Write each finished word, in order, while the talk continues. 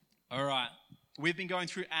We've been going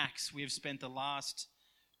through Acts. We have spent the last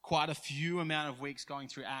quite a few amount of weeks going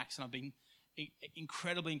through Acts, and I've been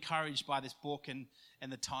incredibly encouraged by this book and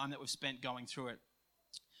the time that we've spent going through it.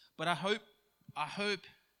 But I hope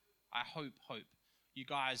you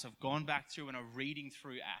guys have gone back through and are reading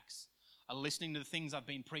through Acts, are listening to the things I've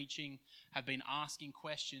been preaching, have been asking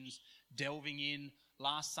questions, delving in.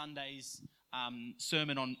 Last Sunday's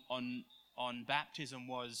sermon on baptism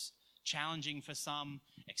was challenging for some,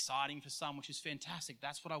 exciting for some, which is fantastic.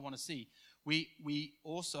 That's what I want to see. We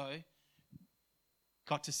also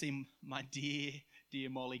got to see my dear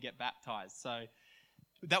Molly get baptized. So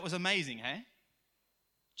that was amazing, hey?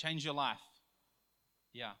 Changed your life.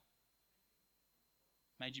 Yeah.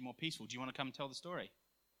 Made you more peaceful. Do you want to come and tell the story?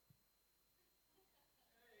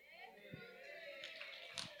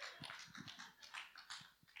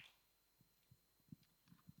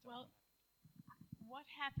 Well, what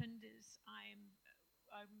happened is I'm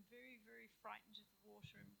very, very frightened of the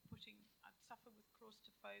water and I've suffered with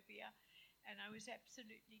claustrophobia, and I was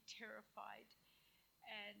absolutely terrified.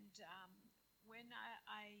 And when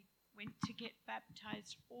I went to get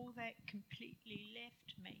baptized, all that completely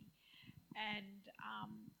left me. And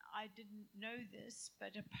I didn't know this,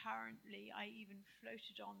 but apparently I even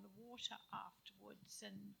floated on the water afterwards,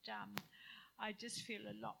 and I just feel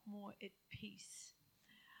a lot more at peace.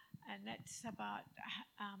 And that's about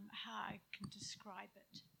how I can describe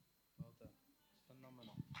it. Well done.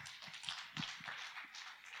 Phenomenal.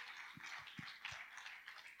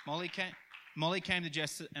 Molly came to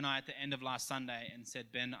Jess and I at the end of last Sunday and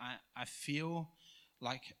said, Ben, I feel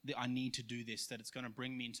like I need to do this, that it's going to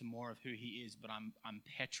bring me into more of who he is, but I'm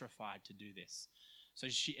petrified to do this. So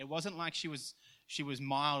it wasn't like she was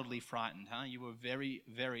mildly frightened, huh? You were very,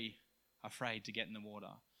 very afraid to get in the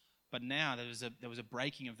water. But now there was a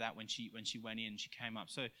breaking of that when she went in, she came up.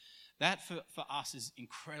 So that for us is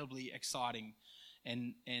incredibly exciting.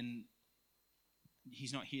 And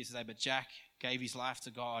he's not here today, but Jack gave his life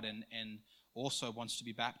to God and also wants to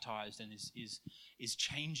be baptized and is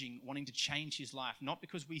changing, wanting to change his life, not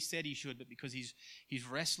because we said he should, but because he's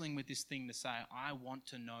wrestling with this thing to say, I want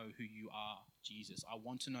to know who you are, Jesus. I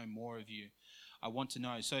want to know more of you. I want to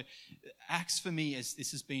know. So Acts for me,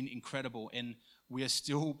 this has been incredible, and we are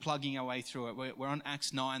still plugging our way through it. We're on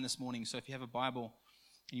Acts 9 this morning, so if you have a Bible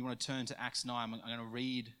and you want to turn to Acts 9, I'm going to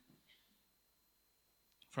read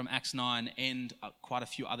from Acts 9 and quite a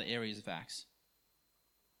few other areas of Acts.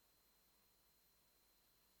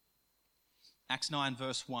 Acts 9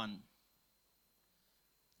 verse 1.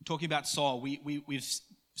 Talking about Saul, we've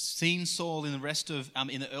seen Saul in the rest of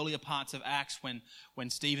in the earlier parts of Acts when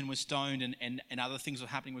Stephen was stoned and other things were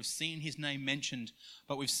happening. We've seen his name mentioned,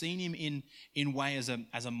 but we've seen him in way as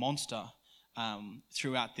a monster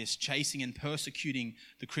throughout this, chasing and persecuting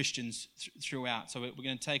the Christians throughout. So we're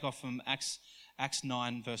going to take off from Acts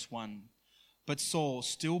 9 verse 1. But Saul,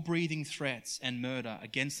 still breathing threats and murder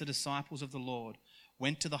against the disciples of the Lord,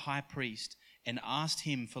 went to the high priest and asked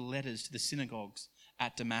him for letters to the synagogues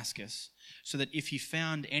at Damascus, so that if he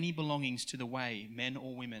found any belongings to the way, men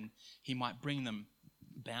or women, he might bring them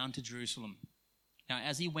bound to Jerusalem. Now,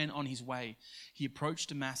 as he went on his way, he approached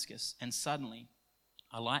Damascus, and suddenly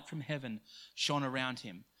a light from heaven shone around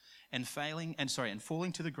him. And falling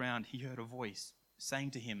to the ground, he heard a voice saying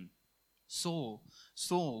to him, Saul,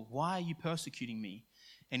 Saul, why are you persecuting me?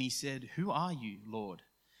 And he said, Who are you, Lord?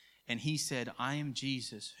 And he said, I am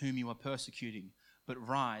Jesus, whom you are persecuting. But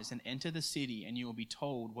rise and enter the city, and you will be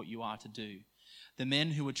told what you are to do. The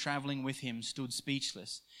men who were traveling with him stood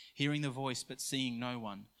speechless, hearing the voice but seeing no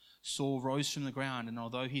one. Saul rose from the ground, and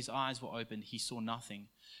although his eyes were opened, he saw nothing.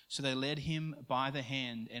 So they led him by the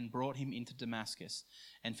hand and brought him into Damascus.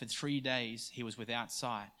 And for 3 days he was without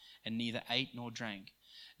sight, and neither ate nor drank.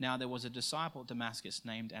 Now there was a disciple at Damascus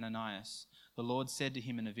named Ananias. The Lord said to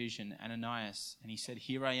him in a vision, Ananias, and he said,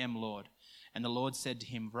 Here I am, Lord. And the Lord said to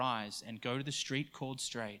him, Rise and go to the street called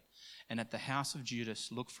Straight, and at the house of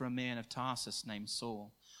Judas look for a man of Tarsus named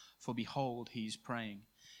Saul. For behold, he is praying,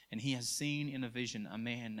 and he has seen in a vision a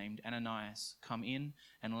man named Ananias come in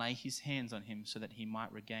and lay his hands on him so that he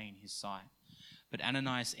might regain his sight. But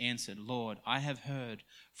Ananias answered, Lord, I have heard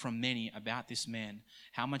from many about this man,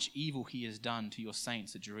 how much evil he has done to your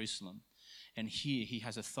saints at Jerusalem. And here he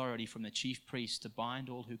has authority from the chief priests to bind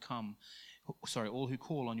all who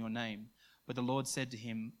call on your name. But the Lord said to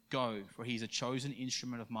him, Go, for he is a chosen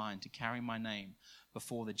instrument of mine to carry my name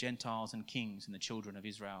before the Gentiles and kings and the children of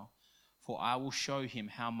Israel. For I will show him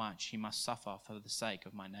how much he must suffer for the sake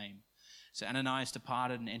of my name. So Ananias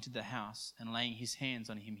departed and entered the house, and laying his hands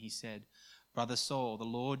on him, he said, Brother Saul, the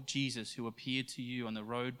Lord Jesus, who appeared to you on the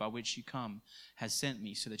road by which you come, has sent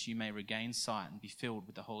me so that you may regain sight and be filled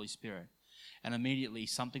with the Holy Spirit. And immediately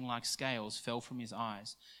something like scales fell from his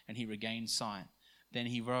eyes, and he regained sight. Then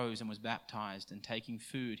he rose and was baptized, and taking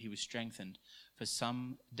food he was strengthened. For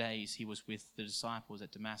some days he was with the disciples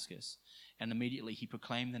at Damascus. And immediately he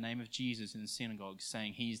proclaimed the name of Jesus in the synagogue,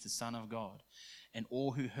 saying, He is the Son of God. And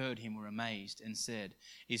all who heard him were amazed and said,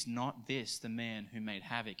 Is not this the man who made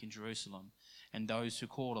havoc in Jerusalem and those who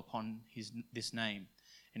called upon this name?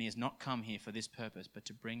 And he has not come here for this purpose, but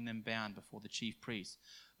to bring them bound before the chief priests.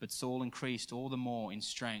 But Saul increased all the more in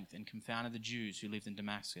strength and confounded the Jews who lived in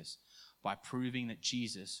Damascus by proving that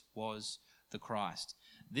Jesus was the Christ.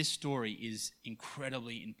 This story is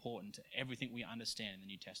incredibly important to everything we understand in the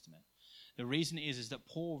New Testament. The reason is that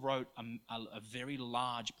Paul wrote a very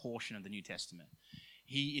large portion of the New Testament.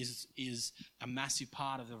 He is a massive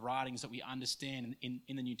part of the writings that we understand in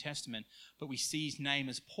the New Testament, but we see his name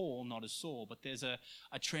as Paul, not as Saul. But there's a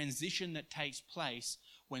transition that takes place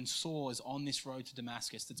when Saul is on this road to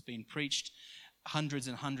Damascus that's been preached hundreds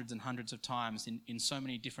and hundreds and hundreds of times in so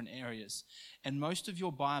many different areas. And most of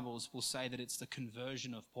your Bibles will say that it's the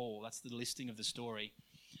conversion of Paul. That's the listing of the story.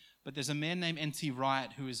 But there's a man named N.T. Wright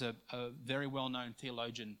who is a very well-known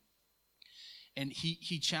theologian. And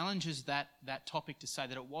he challenges that topic to say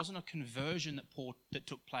that it wasn't a conversion that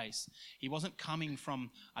took place. He wasn't coming from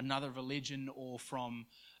another religion or from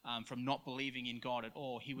not believing in God at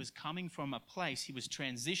all. He was coming from a place, he was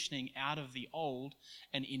transitioning out of the old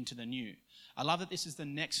and into the new. I love that this is the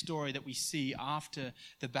next story that we see after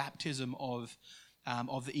the baptism of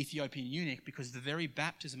the Ethiopian eunuch, because the very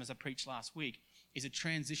baptism, as I preached last week, is a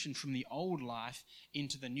transition from the old life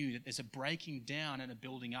into the new, that there's a breaking down and a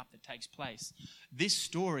building up that takes place. This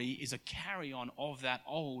story is a carry-on of that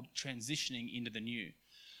old transitioning into the new.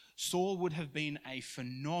 Saul would have been a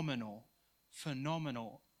phenomenal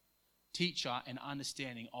teacher and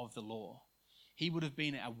understanding of the law. He would have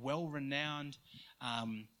been a well-renowned,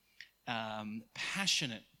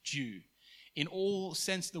 passionate Jew. In all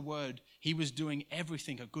sense of the word, he was doing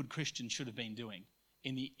everything a good Christian should have been doing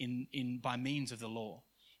by means of the law.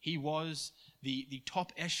 He was the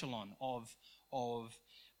top echelon of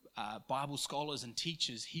Bible scholars and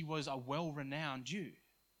teachers. He was a well-renowned Jew.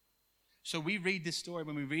 So we read this story,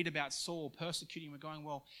 when we read about Saul persecuting, we're going,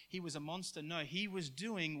 well, he was a monster. No, he was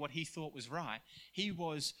doing what he thought was right. He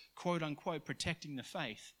was, quote unquote, protecting the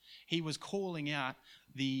faith. He was calling out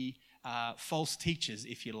the false teachers,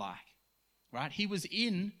 if you like, right? He was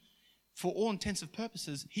for all intents and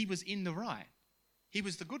purposes, he was in the right. He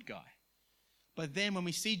was the good guy. But then when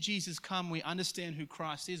we see Jesus come, we understand who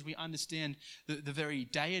Christ is. We understand the very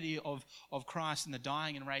deity of Christ and the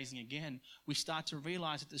dying and raising again. We start to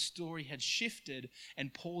realize that the story had shifted,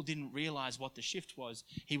 and Paul didn't realize what the shift was.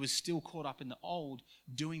 He was still caught up in the old,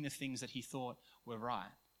 doing the things that he thought were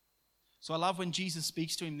right. So I love when Jesus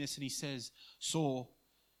speaks to him this and he says, Saul,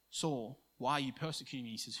 Saul, why are you persecuting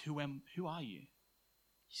me? He says, who are you?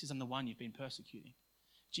 He says, I'm the one you've been persecuting.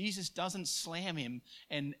 Jesus doesn't slam him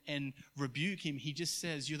and rebuke him. He just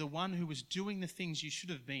says, you're the one who was doing the things you should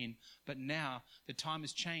have been, but now the time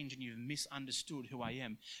has changed and you've misunderstood who I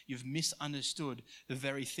am. You've misunderstood the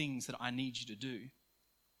very things that I need you to do.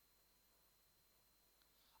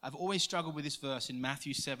 I've always struggled with this verse in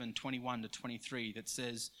Matthew 7:21-23 that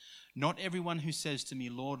says, not everyone who says to me,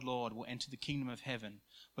 Lord, Lord, will enter the kingdom of heaven,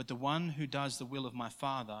 but the one who does the will of my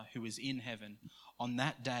Father who is in heaven. On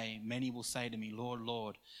that day, many will say to me, Lord,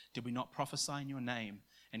 Lord, did we not prophesy in your name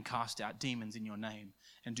and cast out demons in your name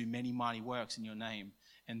and do many mighty works in your name?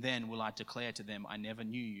 And then will I declare to them, I never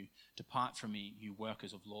knew you. Depart from me, you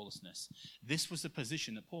workers of lawlessness. This was the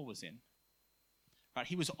position that Paul was in. Right?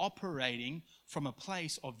 He was operating from a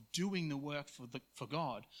place of doing the work for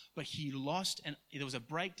God, but he lost, and there was a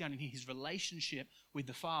breakdown in his relationship with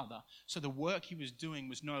the Father. So the work he was doing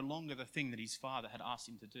was no longer the thing that his Father had asked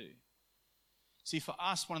him to do. See, for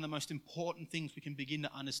us, one of the most important things we can begin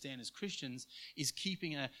to understand as Christians is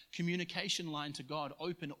keeping a communication line to God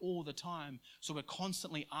open all the time. So we're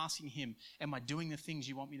constantly asking him, am I doing the things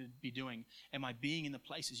you want me to be doing? Am I being in the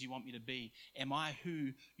places you want me to be? Am I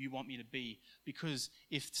who you want me to be? Because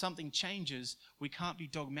if something changes, we can't be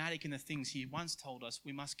dogmatic in the things he once told us.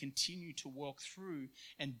 We must continue to walk through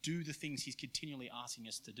and do the things he's continually asking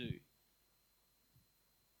us to do.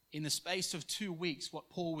 In the space of 2 weeks, what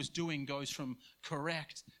Paul was doing goes from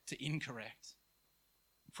correct to incorrect,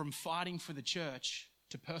 from fighting for the church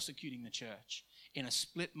to persecuting the church in a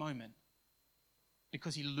split moment,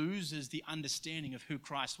 because he loses the understanding of who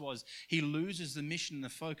Christ was. He loses the mission and the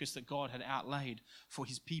focus that God had outlaid for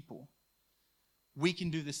his people. We can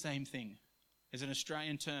do the same thing. There's an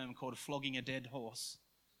Australian term called flogging a dead horse.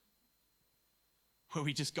 where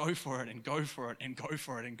we just go for it and go for it and go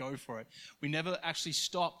for it and go for it. We never actually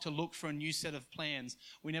stop to look for a new set of plans.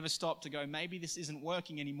 We never stop to go, maybe this isn't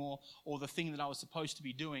working anymore, or the thing that I was supposed to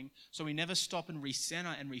be doing. So we never stop and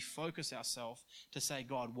recenter and refocus ourselves to say,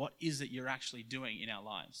 God, what is it you're actually doing in our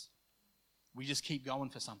lives? We just keep going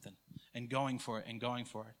for something and going for it and going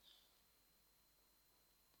for it.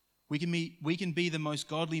 We can be the most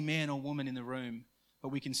godly man or woman in the room, but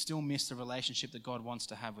we can still miss the relationship that God wants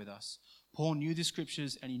to have with us. Paul knew the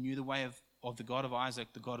scriptures and he knew the way of the God of Isaac,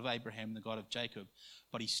 the God of Abraham, the God of Jacob,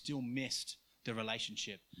 but he still missed the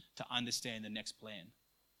relationship to understand the next plan.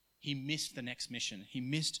 He missed the next mission. He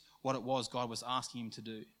missed what it was God was asking him to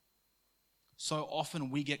do. So often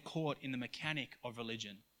we get caught in the mechanic of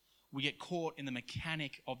religion. We get caught in the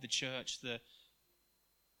mechanic of the church.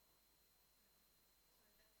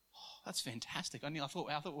 That's fantastic. I thought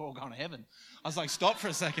we were all going to heaven. I was like, stop for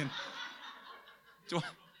a second.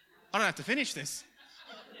 I don't have to finish this.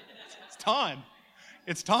 It's time.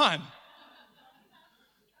 It's time.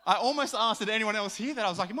 I almost asked, did anyone else hear that? I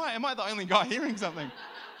was like, am I the only guy hearing something?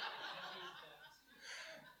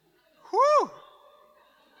 Whew.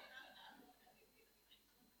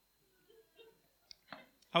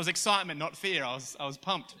 I was excitement, not fear. I was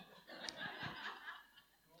pumped.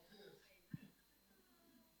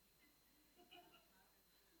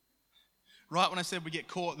 Right when I said we get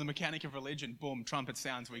caught in the mechanic of religion, boom, trumpet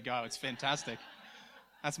sounds, we go. It's fantastic.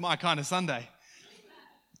 That's my kind of Sunday.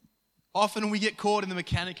 Often we get caught in the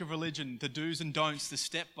mechanic of religion, the do's and don'ts, the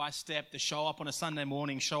step by step, the show up on a Sunday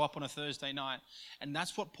morning, show up on a Thursday night. And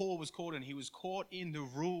that's what Paul was caught in. He was caught in the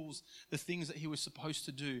rules, the things that he was supposed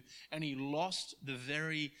to do. And he lost the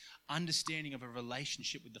very understanding of a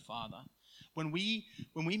relationship with the Father. When we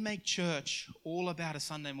make church all about a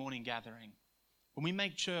Sunday morning gathering, when we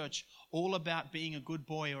make church all about being a good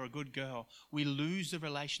boy or a good girl, we lose the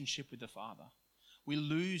relationship with the Father. We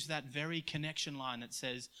lose that very connection line that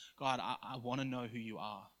says, God, I want to know who you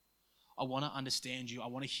are. I want to understand you. I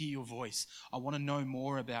want to hear your voice. I want to know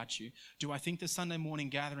more about you. Do I think the Sunday morning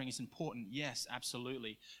gathering is important? Yes,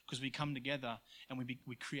 absolutely. Because we come together and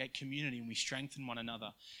we create community and we strengthen one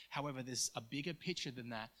another. However, there's a bigger picture than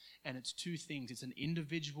that. And it's two things. It's an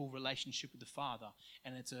individual relationship with the Father,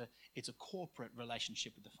 and it's a corporate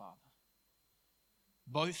relationship with the Father.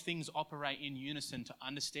 Both things operate in unison to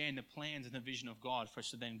understand the plans and the vision of God for us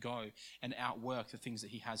to then go and outwork the things that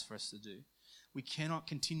He has for us to do. We cannot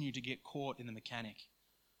continue to get caught in the mechanic.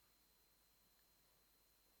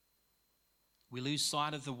 We lose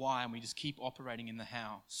sight of the why and we just keep operating in the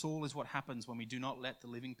how. Saul is what happens when we do not let the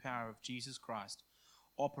living power of Jesus Christ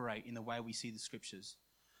operate in the way we see the scriptures.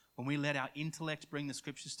 When we let our intellect bring the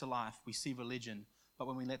scriptures to life, we see religion. But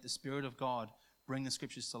when we let the Spirit of God bring the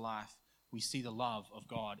scriptures to life, we see the love of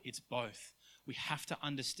God. It's both. We have to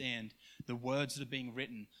understand the words that are being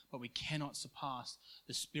written, but we cannot surpass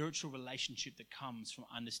the spiritual relationship that comes from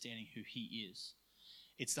understanding who He is.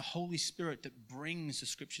 It's the Holy Spirit that brings the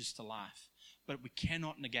scriptures to life, but we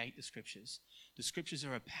cannot negate the scriptures. The scriptures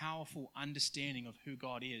are a powerful understanding of who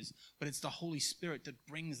God is, but it's the Holy Spirit that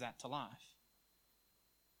brings that to life.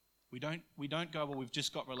 We don't go, well, we've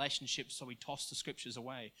just got relationships, so we toss the scriptures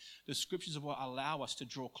away. The scriptures are what allow us to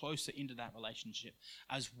draw closer into that relationship,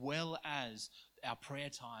 as well as our prayer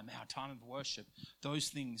time, our time of worship. Those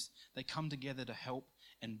things, they come together to help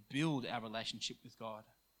and build our relationship with God.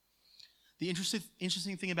 The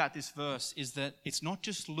interesting thing about this verse is that it's not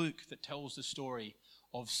just Luke that tells the story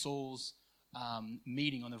of Saul's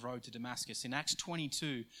meeting on the road to Damascus. In Acts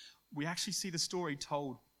 22, we actually see the story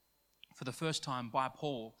told for the first time by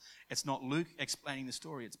Paul. It's not Luke explaining the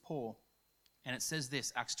story, it's Paul. And it says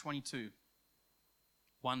this, Acts 22,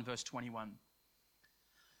 1 verse 21.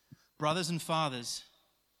 Brothers and fathers,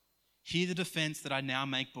 hear the defense that I now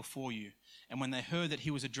make before you. And when they heard that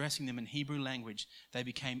he was addressing them in Hebrew language, they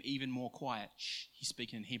became even more quiet. Shh, he's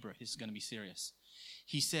speaking in Hebrew. This is going to be serious.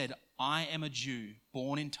 He said, I am a Jew,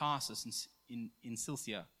 born in Tarsus in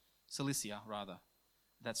Cilicia.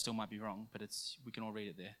 That still might be wrong, but we can all read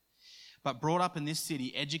it there. But brought up in this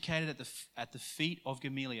city, educated at the feet of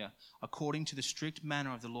Gamaliel, according to the strict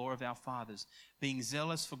manner of the law of our fathers, being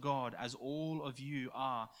zealous for God, as all of you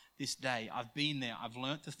are this day. I've been there. I've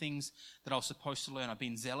learnt the things that I was supposed to learn. I've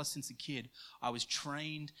been zealous since a kid. I was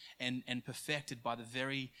trained and perfected by the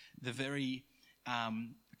very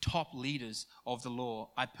top leaders of the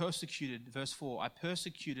law. Verse 4, I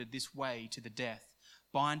persecuted this way to the death,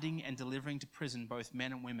 binding and delivering to prison both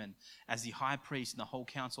men and women, as the high priest and the whole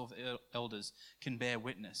council of elders can bear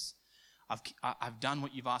witness. I've done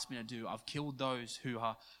what you've asked me to do. I've killed those who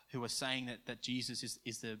are saying that Jesus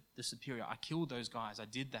is the superior. I killed those guys. I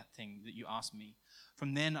did that thing that you asked me.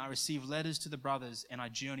 From then I received letters to the brothers, and I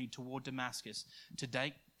journeyed toward Damascus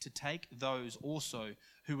to take those also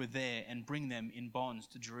who were there and bring them in bonds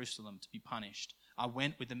to Jerusalem to be punished. I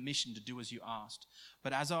went with a mission to do as you asked.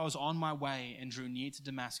 But as I was on my way and drew near to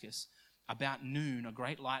Damascus, about noon, a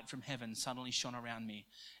great light from heaven suddenly shone around me,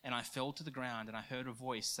 and I fell to the ground, and I heard a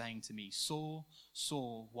voice saying to me, Saul,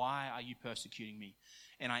 Saul, why are you persecuting me?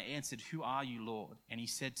 And I answered, Who are you, Lord? And he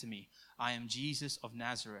said to me, I am Jesus of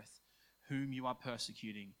Nazareth, whom you are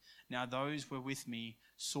persecuting. Now those who were with me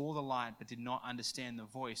saw the light, but did not understand the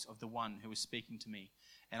voice of the one who was speaking to me.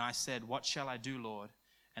 And I said, What shall I do, Lord?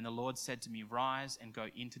 And the Lord said to me, Rise and go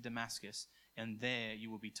into Damascus, and there you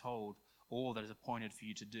will be told all that is appointed for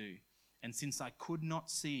you to do. And since I could not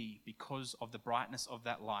see because of the brightness of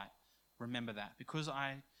that light, remember that, because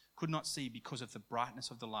I could not see because of the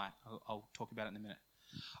brightness of the light, I'll talk about it in a minute,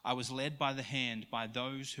 I was led by the hand by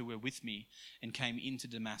those who were with me and came into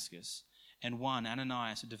Damascus. And one,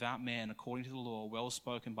 Ananias, a devout man according to the law, well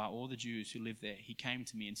spoken by all the Jews who lived there, he came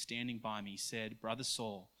to me and standing by me said, Brother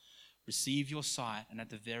Saul, receive your sight. And at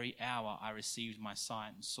the very hour I received my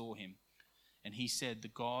sight and saw him. And he said, The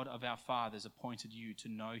God of our fathers appointed you to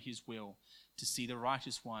know his will, to see the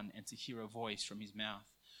righteous one, and to hear a voice from his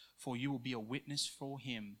mouth. For you will be a witness for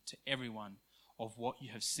him to everyone of what you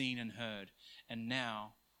have seen and heard. And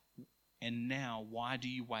now, why do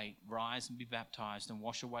you wait? Rise and be baptized and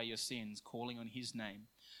wash away your sins, calling on his name.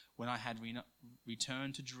 When I had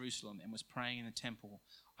returned to Jerusalem and was praying in the temple,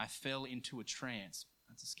 I fell into a trance,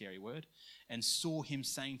 that's a scary word, and saw him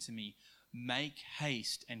saying to me, Make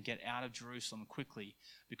haste and get out of Jerusalem quickly,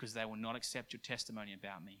 because they will not accept your testimony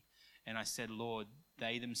about me. And I said, Lord,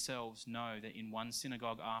 they themselves know that in one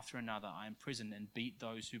synagogue after another I imprisoned and beat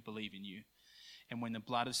those who believe in you. And when the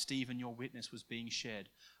blood of Stephen, your witness, was being shed,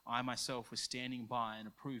 I myself was standing by and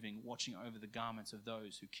approving, watching over the garments of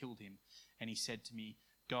those who killed him. And he said to me,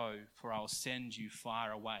 Go, for I will send you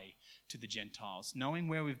far away to the Gentiles. Knowing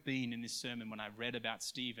where we've been in this sermon, when I read about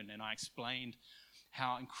Stephen and I explained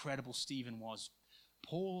how incredible Stephen was,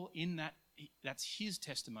 Paul, that's his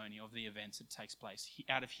testimony of the events that takes place.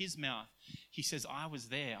 Out of his mouth, he says, I was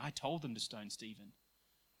there. I told them to stone Stephen.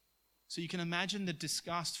 So you can imagine the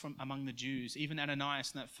disgust from among the Jews. Even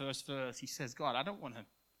Ananias in that first verse, he says, God, I don't want to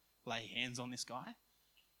lay hands on this guy.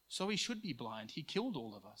 So he should be blind. He killed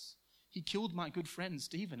all of us. He killed my good friend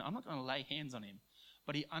Stephen. I'm not going to lay hands on him.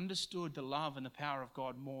 But he understood the love and the power of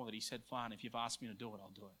God more, that he said, fine, if you've asked me to do it,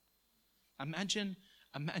 I'll do it.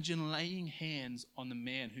 Imagine laying hands on the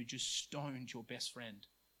man who just stoned your best friend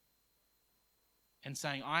and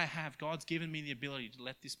saying, God's given me the ability to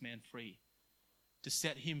let this man free, to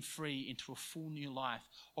set him free into a full new life,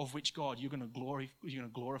 of which, God, you're going to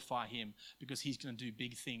glorify him because he's going to do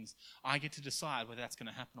big things. I get to decide whether that's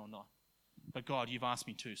going to happen or not. But God, you've asked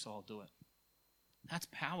me to, so I'll do it. That's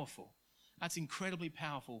powerful. That's incredibly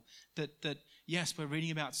powerful, that yes, we're reading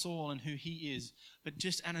about Saul and who he is, but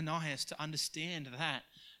just Ananias to understand that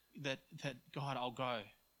God, I'll go.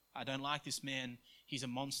 I don't like this man. He's a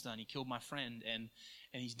monster and he killed my friend and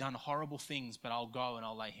he's done horrible things, but I'll go and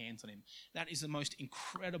I'll lay hands on him. That is the most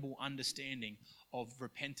incredible understanding of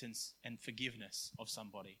repentance and forgiveness of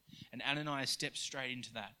somebody. And Ananias steps straight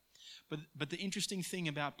into that. But the interesting thing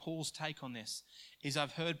about Paul's take on this is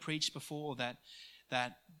I've heard preached before that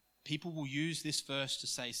people will use this verse to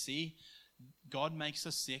say, see, God makes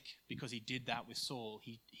us sick because he did that with Saul.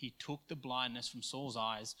 He took the blindness from Saul's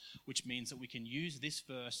eyes, which means that we can use this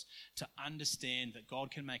verse to understand that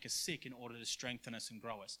God can make us sick in order to strengthen us and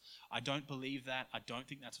grow us. I don't believe that. I don't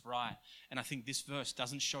think that's right. And I think this verse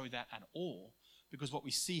doesn't show that at all, because what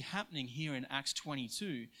we see happening here in Acts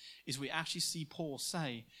 22 is we actually see Paul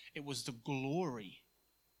say it was the glory,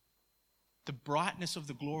 the brightness of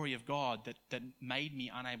the glory of God that made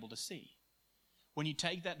me unable to see. When you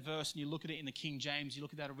take that verse and you look at it in the King James, you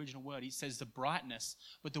look at that original word, it says the brightness,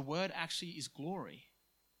 but the word actually is glory.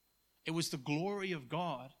 It was the glory of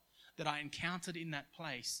God that I encountered in that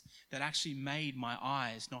place that actually made my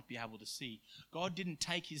eyes not be able to see. God didn't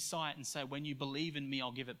take his sight and say, when you believe in me,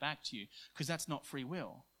 I'll give it back to you, because that's not free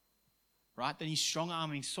will. Right? Then he's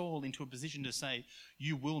strong-arming Saul into a position to say,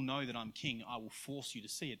 you will know that I'm king. I will force you to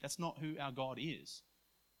see it. That's not who our God is.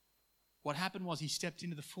 What happened was he stepped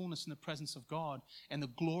into the fullness and the presence of God, and the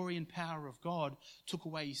glory and power of God took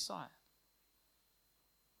away his sight.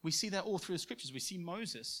 We see that all through the scriptures. We see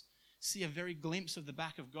Moses see a very glimpse of the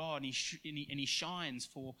back of God, and he shines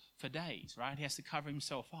for days, right? He has to cover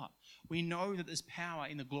himself up. We know that there's power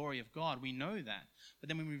in the glory of God. We know that. But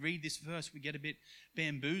then when we read this verse, we get a bit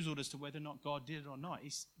bamboozled as to whether or not God did it or not.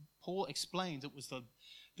 Paul explains it was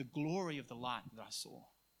the glory of the light that I saw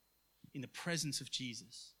in the presence of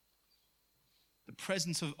Jesus. The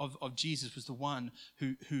presence of Jesus was the one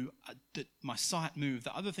who that my sight moved.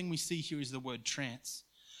 The other thing we see here is the word trance.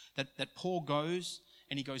 That Paul goes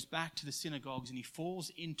and he goes back to the synagogues and he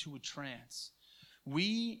falls into a trance.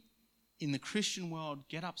 We in the Christian world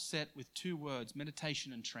get upset with two words,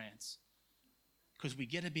 meditation and trance. Because we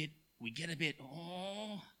get a bit,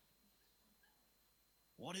 oh,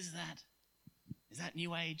 what is that? Is that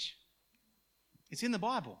New Age? It's in the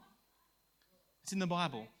Bible. It's in the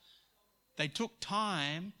Bible. They took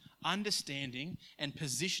time understanding and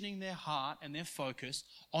positioning their heart and their focus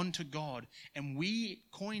onto God. And we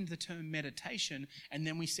coined the term meditation, and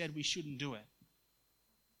then we said we shouldn't do it.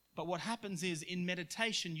 But what happens is in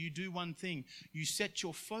meditation, you do one thing. You set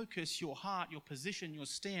your focus, your heart, your position, your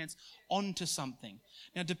stance onto something.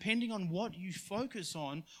 Now, depending on what you focus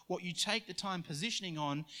on, what you take the time positioning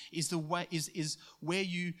on is the way is where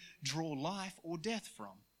you draw life or death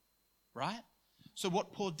from. Right? So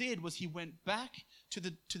what Paul did was he went back to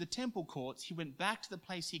the temple courts. He went back to the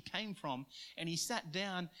place he came from, and he sat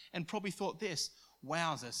down and probably thought this,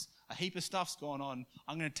 wowzers, a heap of stuff's going on.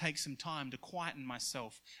 I'm going to take some time to quieten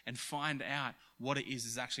myself and find out what it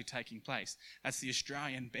is actually taking place. That's the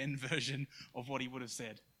Australian Ben version of what he would have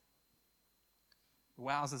said.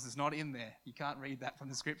 Wowzers is not in there. You can't read that from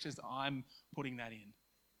the scriptures. I'm putting that in,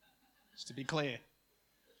 just to be clear.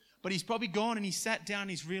 But he's probably gone and he sat down and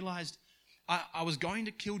he's realized, I was going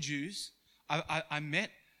to kill Jews. I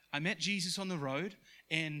met Jesus on the road,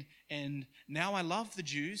 and now I love the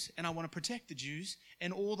Jews and I want to protect the Jews,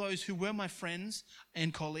 and all those who were my friends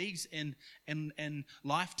and colleagues and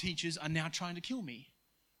life teachers are now trying to kill me.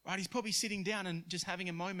 Right? He's probably sitting down and just having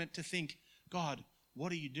a moment to think, God,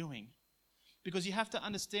 what are you doing? Because you have to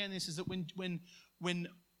understand this, is that when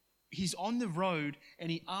he's on the road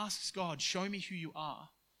and he asks God, show me who you are.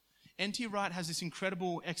 N.T. Wright has this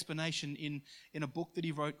incredible explanation in a book that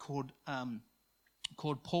he wrote called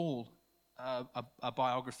Paul, a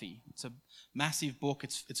biography. It's a massive book.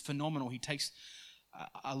 It's phenomenal. He takes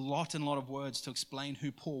a lot of words to explain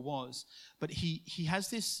who Paul was. But he has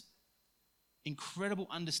this incredible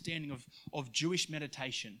understanding of Jewish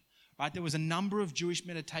meditation. Right? There was a number of Jewish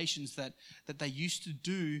meditations that they used to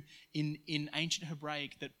do in ancient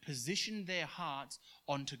Hebraic that positioned their hearts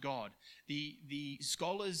onto God. The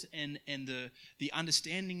scholars and the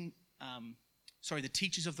understanding, the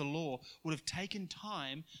teachers of the law would have taken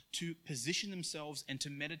time to position themselves and to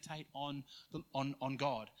meditate on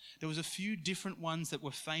God. There was a few different ones that were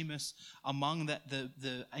famous among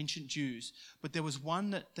the ancient Jews, but there was one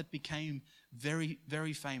that became very,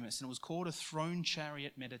 very famous, and it was called a throne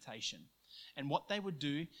chariot meditation. And what they would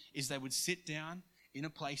do is they would sit down in a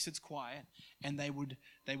place that's quiet, and they would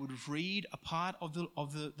read a part of the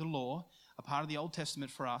law, a part of the Old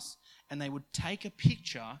Testament for us, and they would take a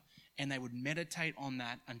picture and they would meditate on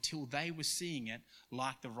that until they were seeing it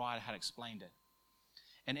like the writer had explained it.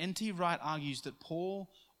 And N.T. Wright argues that Paul,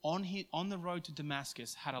 on the road to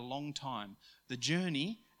Damascus, had a long time. The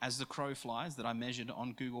journey, as the crow flies, that I measured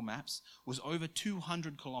on Google Maps, was over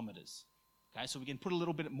 200 kilometers. Okay, so we can put a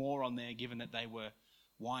little bit more on there, given that they were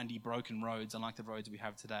windy, broken roads, unlike the roads we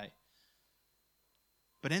have today.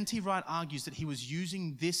 But N.T. Wright argues that he was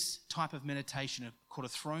using this type of meditation called a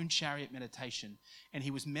throne chariot meditation, and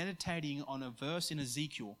he was meditating on a verse in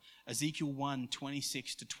Ezekiel 1,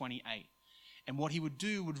 26 to 28. And what he would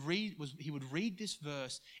do was he would read this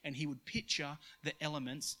verse and he would picture the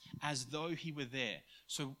elements as though he were there.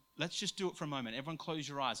 So let's just do it for a moment. Everyone close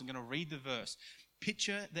your eyes. I'm going to read the verse.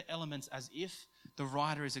 Picture the elements as if the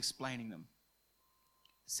writer is explaining them.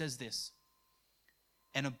 It says this,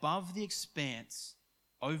 and above the expanse,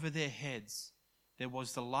 over their heads, there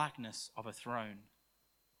was the likeness of a throne.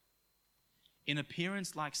 In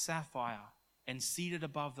appearance like sapphire, and seated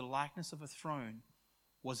above the likeness of a throne,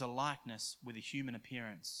 was a likeness with a human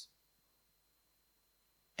appearance.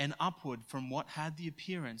 And upward from what had the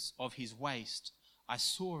appearance of his waist, I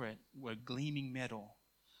saw it were gleaming metal,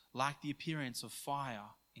 like the appearance of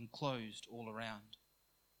fire enclosed all around.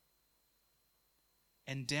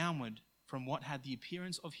 And downward from what had the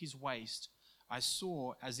appearance of his waist, I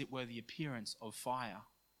saw as it were the appearance of fire,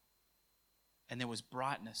 and there was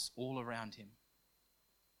brightness all around him.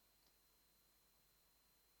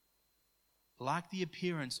 Like the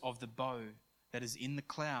appearance of the bow that is in the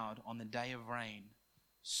cloud on the day of rain,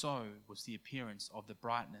 so was the appearance of the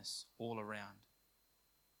brightness all around.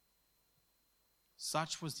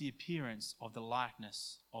 Such was the appearance of the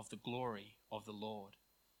likeness of the glory of the Lord.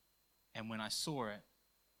 And when I saw it,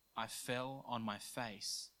 I fell on my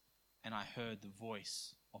face, and I heard the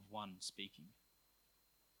voice of one speaking.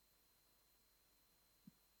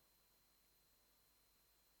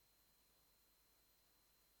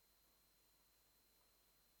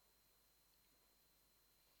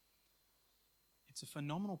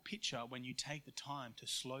 phenomenal picture when you take the time to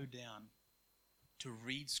slow down, to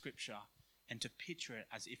read Scripture, and to picture it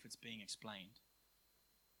as if it's being explained.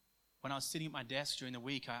 When I was sitting at my desk during the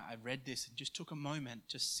week, I read this and just took a moment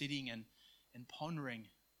just sitting and pondering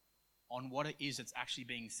on what it is that's actually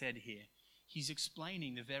being said here. He's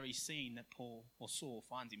explaining the very scene that Paul or Saul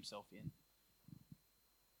finds himself in.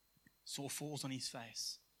 Saul falls on his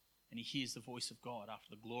face and he hears the voice of God after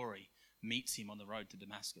the glory meets him on the road to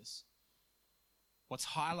Damascus. What's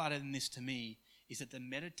highlighted in this to me is that the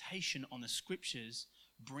meditation on the Scriptures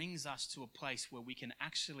brings us to a place where we can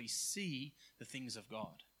actually see the things of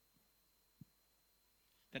God.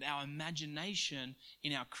 That our imagination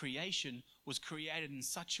in our creation was created in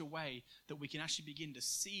such a way that we can actually begin to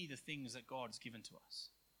see the things that God has given to us.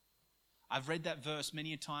 I've read that verse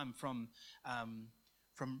many a time from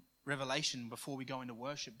Revelation before we go into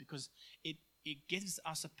worship, because it gives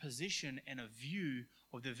us a position and a view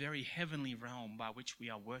of the very heavenly realm by which we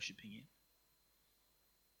are worshiping in.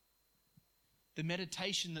 The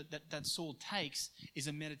meditation that Saul takes is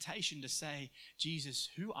a meditation to say, Jesus,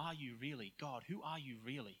 who are you really? God, who are you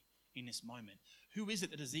really in this moment? Who is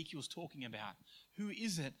it that Ezekiel's talking about? Who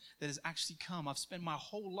is it that has actually come? I've spent my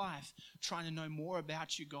whole life trying to know more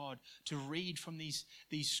about you, God, to read from these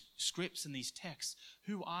scripts and these texts.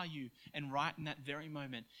 Who are you? And right in that very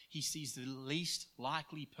moment, he sees the least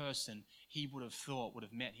likely person he would have thought would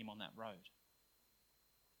have met him on that road.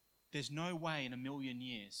 There's no way in a million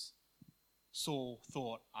years Saul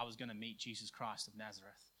thought I was going to meet Jesus Christ of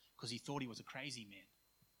Nazareth, because he thought he was a crazy man.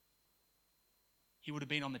 He would have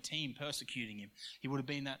been on the team persecuting him. He would have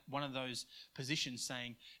been that one of those positions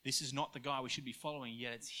saying, this is not the guy we should be following,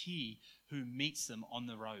 yet it's he who meets them on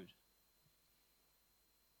the road.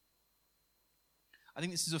 I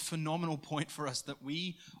think this is a phenomenal point for us, that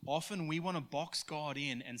we want to box God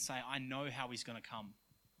in and say, I know how he's going to come.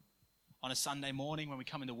 On a Sunday morning when we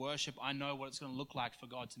come into worship, I know what it's going to look like for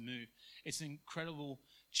God to move. It's an incredible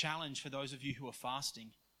challenge for those of you who are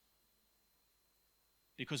fasting.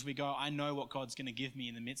 Because we go, I know what God's going to give me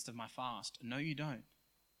in the midst of my fast. No, you don't.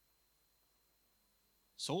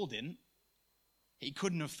 Saul didn't. He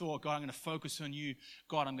couldn't have thought, God, I'm going to focus on you.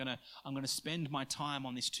 God, I'm going to spend my time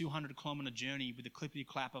on this 200-kilometer journey with the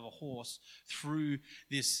clippity-clap of a horse through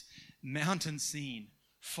this mountain scene,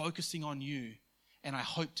 focusing on you. And I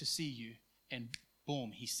hope to see you. And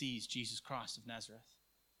boom, he sees Jesus Christ of Nazareth.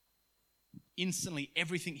 Instantly,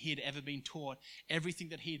 everything he had ever been taught, everything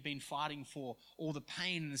that he had been fighting for, all the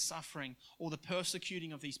pain and the suffering, all the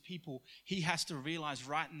persecuting of these people, he has to realize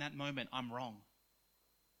right in that moment, I'm wrong.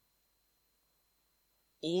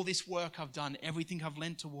 All this work I've done, everything I've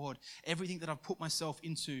lent toward, everything that I've put myself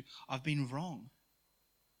into, I've been wrong.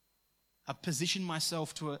 I've positioned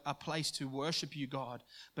myself to a place to worship you, God,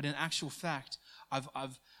 but in actual fact, I've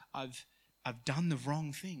done the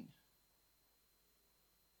wrong thing.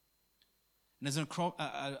 And there's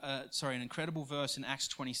an incredible verse in Acts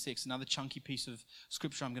 26, another chunky piece of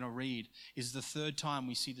scripture I'm going to read, is the third time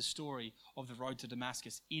we see the story of the road to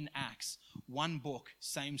Damascus in Acts. One book,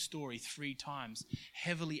 same story, 3 times,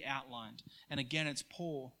 heavily outlined. And again, it's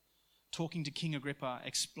Paul talking to King Agrippa,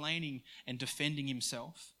 explaining and defending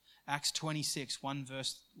himself. Acts 26,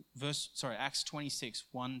 Acts 26,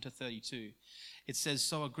 1 to 32. It says,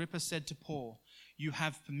 So Agrippa said to Paul, You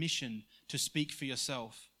have permission to speak for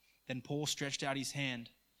yourself. Then Paul stretched out his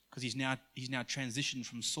hand, because he's now transitioned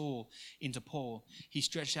from Saul into Paul. He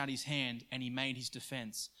stretched out his hand and he made his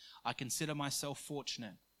defense. I consider myself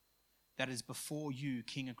fortunate that is before you,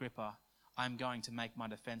 King Agrippa, I am going to make my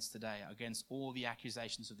defense today against all the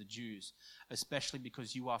accusations of the Jews, especially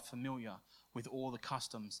because you are familiar with all the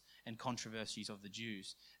customs and controversies of the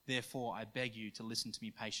Jews. Therefore, I beg you to listen to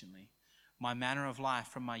me patiently. My manner of life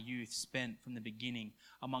from my youth, spent from the beginning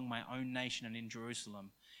among my own nation and in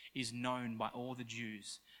Jerusalem, is known by all the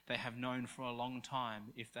Jews. They have known for a long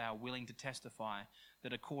time, if they are willing to testify,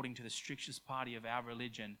 that according to the strictest party of our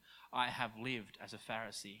religion, I have lived as a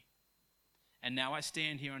Pharisee. And now I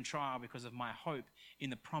stand here on trial because of my hope in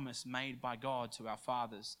the promise made by God to our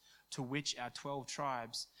fathers, to which our 12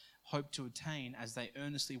 tribes hope to attain as they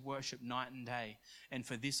earnestly worship night and day. And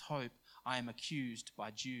for this hope I am accused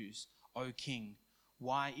by Jews. O King,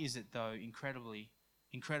 why is it, though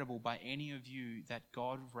incredible by any of you, that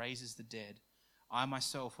God raises the dead? I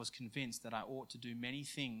myself was convinced that I ought to do many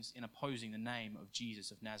things in opposing the name of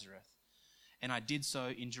Jesus of Nazareth. And I did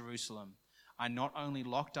so in Jerusalem. I not only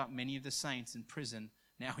locked up many of the saints in prison,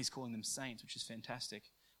 now he's calling them saints, which is fantastic.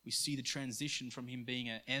 We see the transition from him being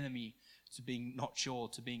an enemy to being not sure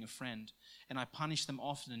to being a friend. And I punished them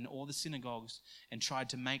often in all the synagogues and tried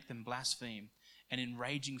to make them blaspheme. and in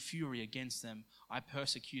raging fury against them, I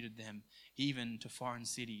persecuted them, even to foreign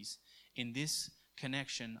cities. In this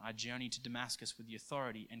connection, I journeyed to Damascus with the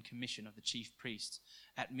authority and commission of the chief priests.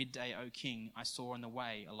 At midday, O king, I saw on the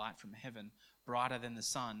way a light from heaven, brighter than the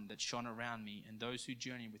sun, that shone around me and those who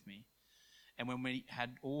journeyed with me. And when we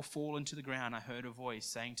had all fallen to the ground, I heard a voice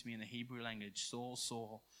saying to me in the Hebrew language, Saul,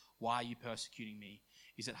 Saul, why are you persecuting me?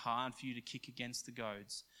 Is it hard for you to kick against the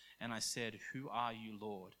goads? And I said, Who are you,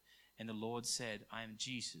 Lord? And the Lord said, I am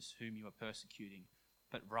Jesus, whom you are persecuting.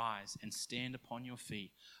 But rise and stand upon your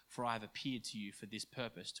feet, for I have appeared to you for this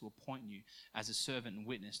purpose, to appoint you as a servant and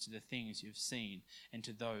witness to the things you have seen and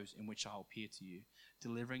to those in which I will appear to you,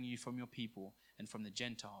 delivering you from your people and from the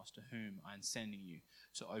Gentiles to whom I am sending you,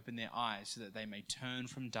 to open their eyes so that they may turn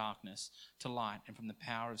from darkness to light and from the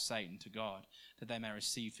power of Satan to God, that they may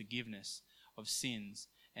receive forgiveness of sins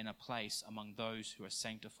and a place among those who are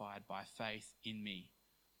sanctified by faith in me.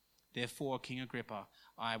 Therefore, King Agrippa,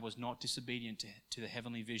 I was not disobedient to the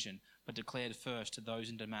heavenly vision, but declared first to those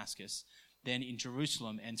in Damascus, then in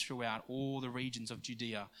Jerusalem and throughout all the regions of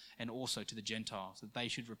Judea, and also to the Gentiles, that they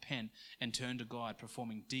should repent and turn to God,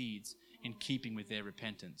 performing deeds in keeping with their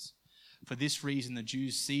repentance. For this reason the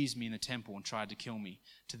Jews seized me in the temple and tried to kill me.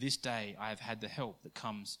 To this day I have had the help that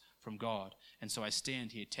comes from God, and so I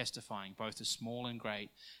stand here testifying both to small and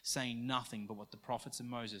great, saying nothing but what the prophets and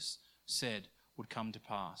Moses said would come to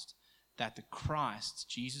pass, that the Christ,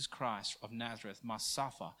 Jesus Christ of Nazareth, must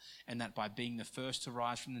suffer, and that by being the first to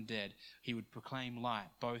rise from the dead, he would proclaim light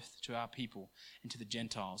both to our people and to the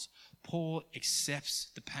Gentiles. Paul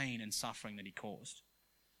accepts the pain and suffering that he caused.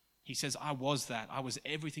 He says, I was that. I was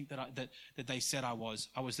everything that they said I was.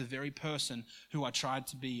 I was the very person who I tried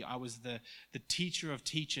to be. I was the teacher of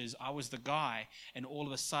teachers. I was the guy. And all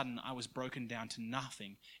of a sudden, I was broken down to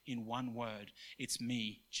nothing in one word. It's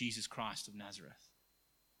me, Jesus Christ of Nazareth.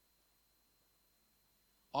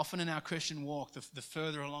 Often in our Christian walk, the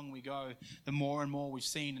further along we go, the more and more we've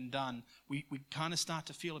seen and done, we kind of start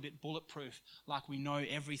to feel a bit bulletproof, like we know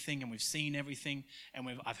everything and we've seen everything, and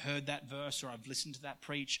I've heard that verse, or I've listened to that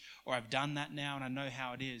preach, or I've done that now and I know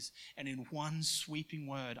how it is. And in one sweeping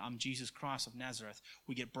word, I'm Jesus Christ of Nazareth,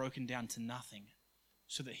 we get broken down to nothing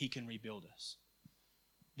so that he can rebuild us.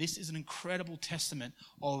 This is an incredible testament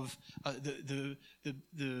of the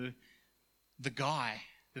guy,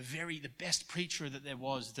 the best preacher that there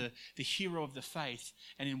was, the hero of the faith.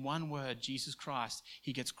 And in one word, Jesus Christ,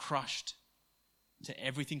 he gets crushed to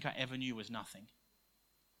everything I ever knew was nothing.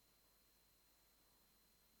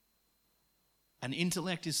 An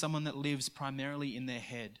intellect is someone that lives primarily in their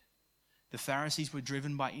head. The Pharisees were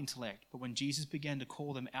driven by intellect, but when Jesus began to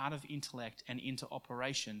call them out of intellect and into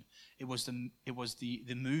operation, it was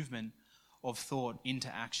the movement of thought into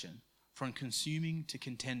action, from consuming to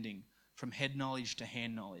contending, from head knowledge to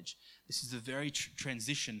hand knowledge. This is the very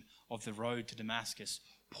transition of the road to Damascus.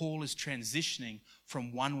 Paul is transitioning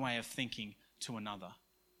from one way of thinking to another.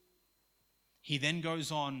 He then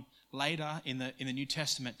goes on later in the New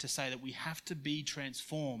Testament to say that we have to be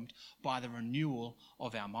transformed by the renewal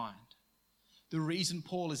of our mind. The reason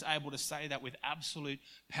Paul is able to say that with absolute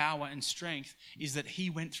power and strength is that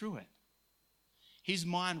he went through it. His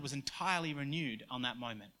mind was entirely renewed on that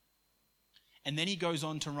moment. And then he goes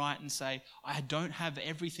on to write and say, I don't have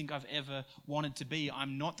everything I've ever wanted to be.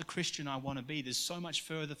 I'm not the Christian I want to be. There's so much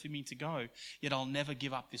further for me to go, yet I'll never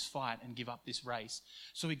give up this fight and give up this race.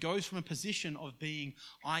 So he goes from a position of being,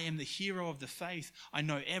 I am the hero of the faith. I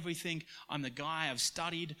know everything. I'm the guy. I've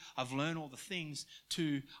studied. I've learned all the things,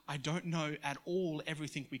 to I don't know at all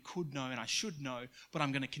everything we could know and I should know, but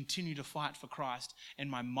I'm going to continue to fight for Christ. And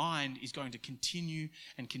my mind is going to continue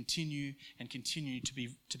and continue and continue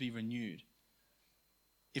to be renewed.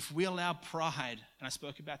 If we allow pride, and I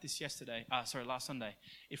spoke about this last Sunday,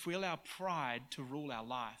 if we allow pride to rule our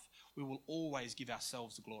life, we will always give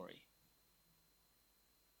ourselves the glory.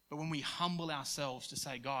 But when we humble ourselves to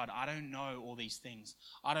say, God, I don't know all these things.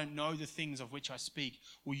 I don't know the things of which I speak.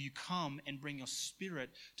 Will you come and bring your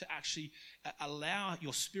spirit to actually allow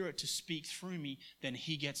your spirit to speak through me? Then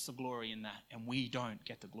he gets the glory in that, and we don't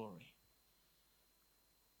get the glory.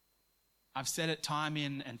 I've said it time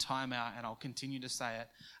in and time out, and I'll continue to say it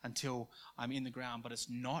until I'm in the ground, but it's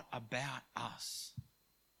not about us.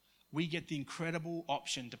 We get the incredible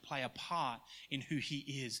option to play a part in who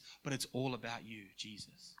he is, but it's all about you,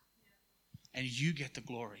 Jesus. And you get the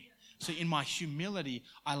glory. So in my humility,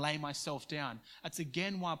 I lay myself down. That's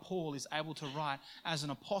again why Paul is able to write, as an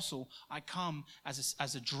apostle, I come as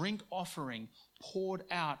a drink offering poured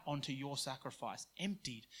out onto your sacrifice,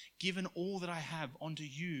 emptied, given all that I have onto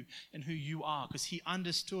you and who you are, because he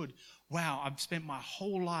understood, wow, I've spent my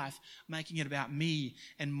whole life making it about me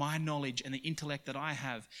and my knowledge and the intellect that I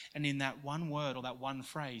have. And in that one word or that one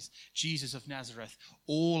phrase, Jesus of Nazareth,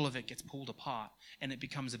 all of it gets pulled apart and it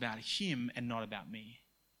becomes about him and not about me.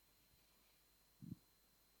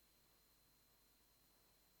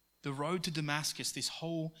 The road to Damascus, this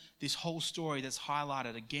whole story that's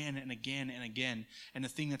highlighted again and again and again, and the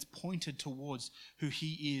thing that's pointed towards who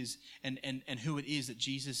he is and who it is that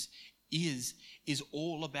Jesus is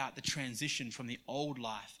all about the transition from the old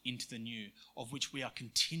life into the new, of which we are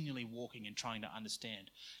continually walking and trying to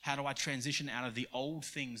understand. How do I transition out of the old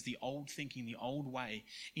things, the old thinking, the old way,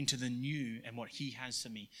 into the new and what he has for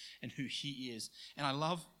me and who he is? And I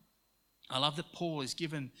love that Paul is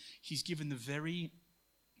given the very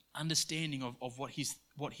understanding of what his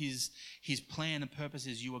plan and purpose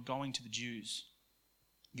is. You are going to the Jews.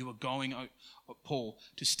 You are going, Paul,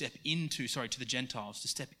 to the Gentiles, to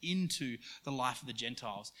step into the life of the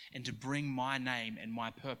Gentiles and to bring my name and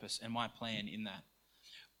my purpose and my plan in that.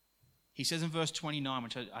 He says in verse 29,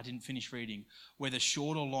 which I didn't finish reading, whether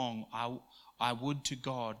short or long, I would to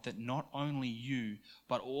God that not only you,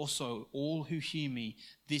 but also all who hear me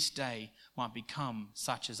this day might become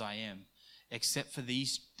such as I am. Except for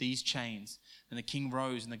these chains. And the king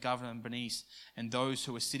rose, and the governor and Bernice, and those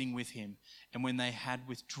who were sitting with him. And when they had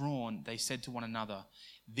withdrawn, they said to one another,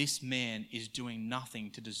 this man is doing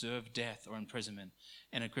nothing to deserve death or imprisonment.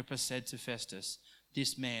 And Agrippa said to Festus,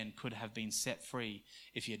 this man could have been set free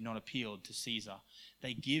if he had not appealed to Caesar.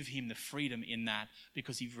 They give him the freedom in that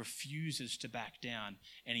because he refuses to back down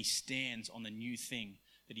and he stands on the new thing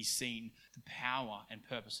that he's seen, the power and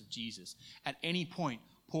purpose of Jesus. At any point,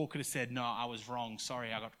 Paul could have said, no, I was wrong.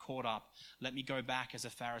 Sorry, I got caught up. Let me go back as a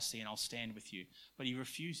Pharisee and I'll stand with you. But he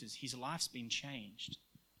refuses. His life's been changed.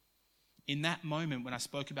 In that moment when I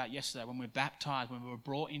spoke about yesterday, when we're baptized, when we were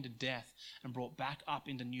brought into death and brought back up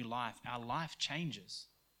into new life, our life changes.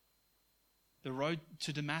 The road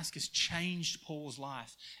to Damascus changed Paul's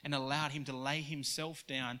life and allowed him to lay himself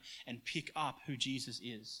down and pick up who Jesus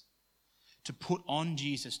is. To put on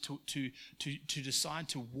Jesus, to decide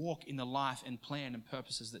to walk in the life and plan and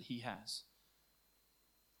purposes that he has.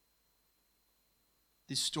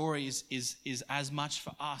 This story is as much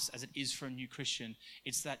for us as it is for a new Christian.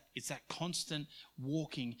 It's that constant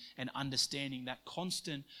walking and understanding, that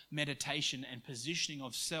constant meditation and positioning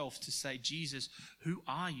of self to say, Jesus, who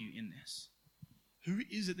are you in this? Who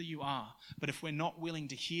is it that you are? But if we're not willing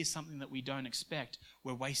to hear something that we don't expect,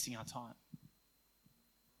 we're wasting our time.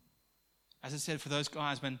 As I said, for those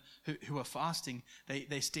guys who are fasting,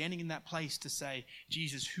 they're standing in that place to say,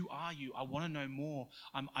 Jesus, who are you? I want to know more.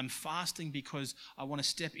 I'm fasting because I want to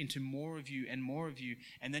step into more of you and more of you.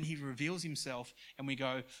 And then he reveals himself and we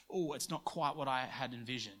go, oh, it's not quite what I had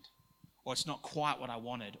envisioned. Or it's not quite what I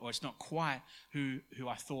wanted. Or it's not quite who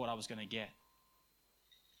I thought I was going to get.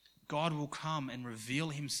 God will come and reveal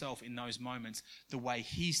himself in those moments the way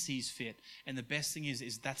he sees fit. And the best thing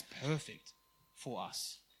is that's perfect for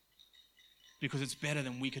us. Because it's better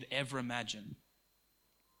than we could ever imagine.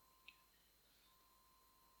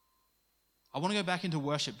 I want to go back into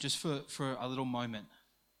worship just for a little moment.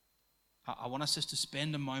 I want us just to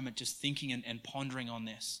spend a moment just thinking and pondering on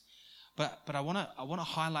this. But I want to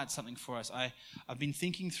highlight something for us. I've been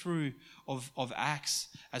thinking through of Acts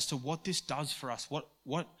as to what this does for us.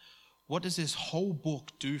 What does this whole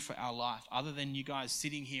book do for our life, other than you guys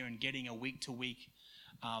sitting here and getting a week-to-week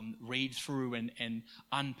read through and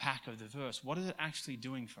unpack of the verse? What is it actually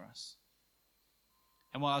doing for us?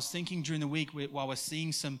 And while I was thinking during the week, while we're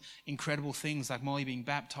seeing some incredible things like Molly being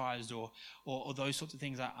baptized or those sorts of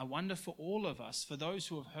things, I wonder for all of us, for those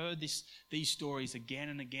who have heard these stories again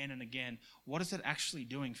and again and again, what is it actually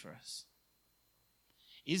doing for us?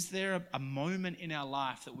 Is there a moment in our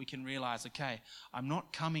life that we can realize, okay, I'm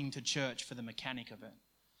not coming to church for the mechanic of it.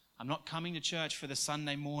 I'm not coming to church for the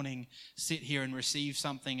Sunday morning, sit here and receive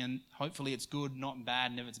something and hopefully it's good, not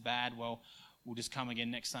bad. And if it's bad, well, we'll just come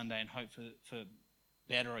again next Sunday and hope for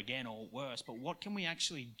better again or worse. But what can we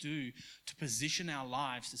actually do to position our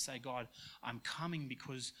lives to say, God, I'm coming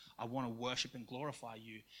because I want to worship and glorify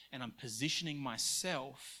you. And I'm positioning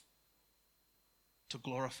myself to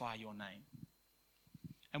glorify your name.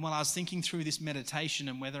 And while I was thinking through this meditation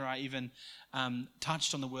and whether I even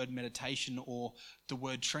touched on the word meditation or the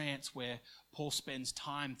word trance, where Paul spends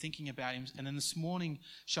time thinking about him. And then this morning,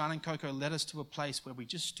 Sean and Coco led us to a place where we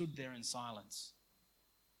just stood there in silence.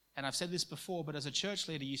 And I've said this before, but as a church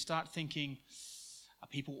leader, you start thinking, are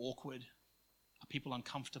people awkward? Are people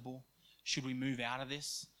uncomfortable? Should we move out of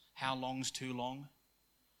this? How long's too long?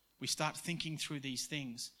 We start thinking through these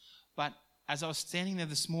things. But as I was standing there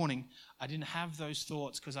this morning, I didn't have those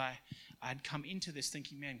thoughts because I had come into this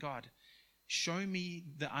thinking, man, God, show me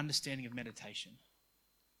the understanding of meditation.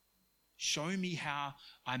 Show me how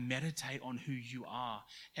I meditate on who you are.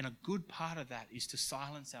 And a good part of that is to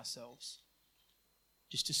silence ourselves.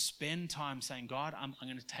 Just to spend time saying, God, I'm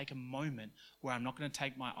going to take a moment where I'm not going to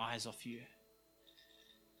take my eyes off you.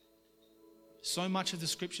 So much of the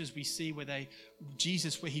scriptures we see where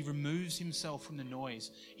Jesus, where he removes himself from the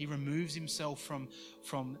noise. He removes himself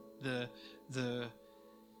from the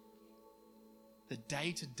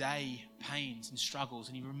day-to-day pains and struggles.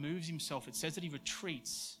 And he removes himself. It says that he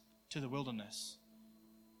retreats to the wilderness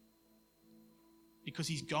because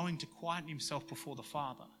he's going to quieten himself before the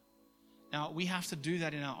Father. Now, we have to do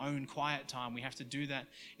that in our own quiet time. We have to do that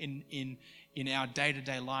in our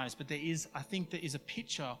day-to-day lives. But I think there is a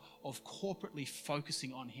picture of corporately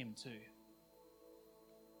focusing on him too.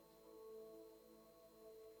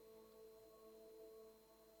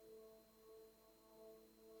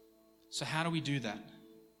 So how do we do that?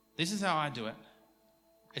 This is how I do it.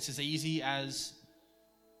 It's as easy as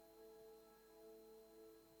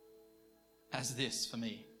this for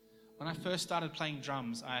me. When I first started playing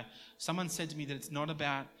drums, someone said to me that it's not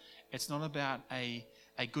about a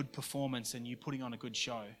good performance and you putting on a good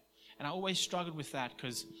show. And I always struggled with that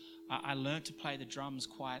because I learned to play the drums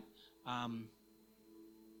quite.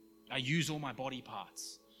 I use all my body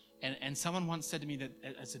parts, and someone once said to me that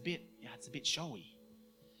it's a bit showy.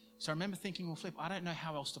 So I remember thinking, well, Flip, I don't know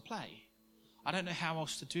how else to play. I don't know how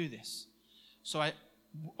else to do this. So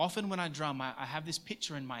often when I drum, I have this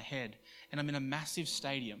picture in my head, and I'm in a massive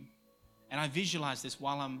stadium. And I visualize this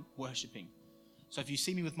while I'm worshiping. So if you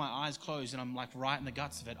see me with my eyes closed and I'm like right in the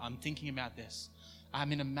guts of it, I'm thinking about this.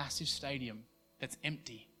 I'm in a massive stadium that's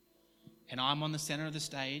empty. And I'm on the center of the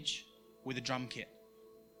stage with a drum kit.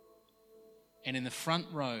 And in the front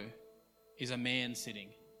row is a man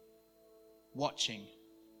sitting, watching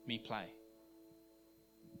me play.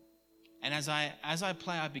 And as I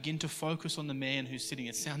play, I begin to focus on the man who's sitting.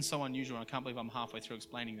 It sounds so unusual. I can't believe I'm halfway through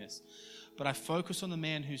explaining this. But I focus on the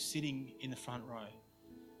man who's sitting in the front row.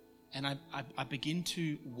 And I begin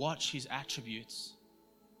to watch his attributes.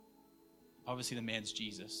 Obviously, the man's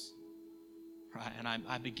Jesus. Right? And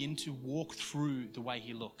I begin to walk through the way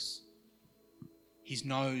he looks. His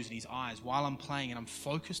nose and his eyes while I'm playing, and I'm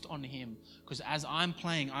focused on him. Because as I'm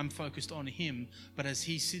playing, I'm focused on him. But as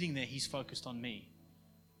he's sitting there, he's focused on me.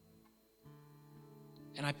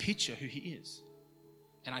 And I picture who he is.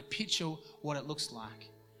 And I picture what it looks like.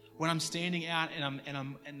 When I'm standing out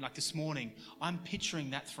and like this morning, I'm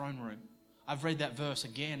picturing that throne room. I've read that verse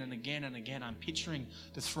again and again and again. I'm picturing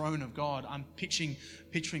the throne of God. I'm picturing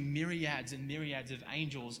myriads and myriads of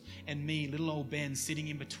angels and me, little old Ben, sitting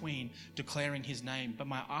in between, declaring his name. But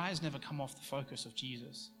my eyes never come off the focus of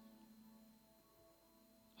Jesus.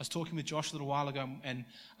 I was talking with Josh a little while ago, and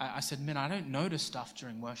I said, man, I don't notice stuff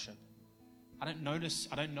during worship. I don't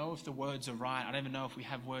know if the words are right. I don't even know if we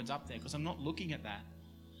have words up there because I'm not looking at that.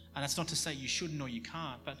 And that's not to say you shouldn't or you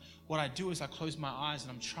can't. But what I do is I close my eyes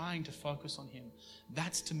and I'm trying to focus on him.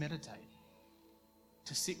 That's to meditate.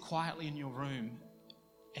 To sit quietly in your room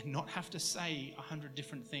and not have to say 100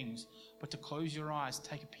 different things, but to close your eyes,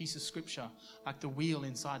 take a piece of scripture, like the wheel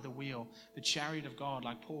inside the wheel, the chariot of God,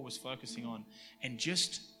 like Paul was focusing on, and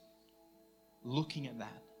just looking at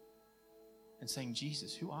that and saying,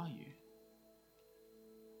 Jesus, who are you?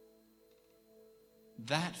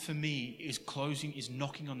 That for me is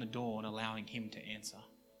knocking on the door and allowing him to answer.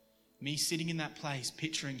 Me sitting in that place,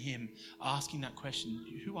 picturing him, asking that question,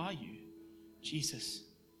 who are you? Jesus.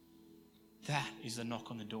 That is the knock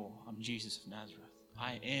on the door. I'm Jesus of Nazareth.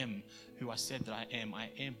 I am who I said that I am. I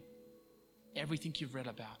am everything you've read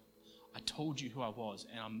about. I told you who I was,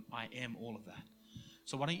 and I am all of that.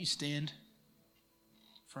 So why don't you stand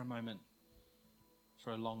for a moment,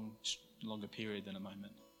 for a longer period than a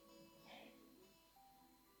moment.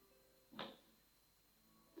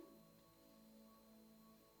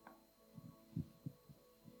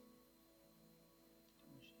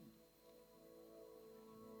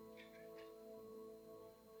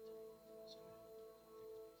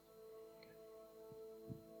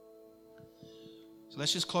 So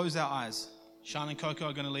let's just close our eyes. Sean and Coco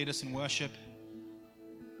are going to lead us in worship.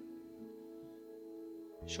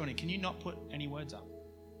 Shawnee, can you not put any words up,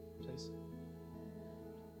 please?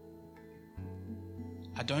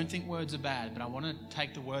 I don't think words are bad, but I want to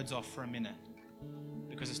take the words off for a minute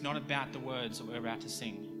because it's not about the words that we're about to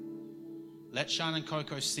sing. Let Sean and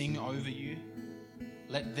Coco sing over you.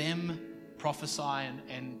 Let them prophesy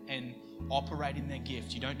and operate in their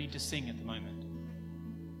gift. You don't need to sing at the moment.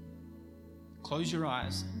 Close your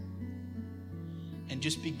eyes and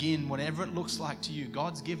just begin, whatever it looks like to you.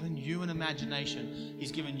 God's given you an imagination.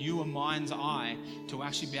 He's given you a mind's eye to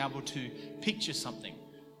actually be able to picture something.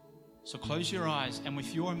 So close your eyes and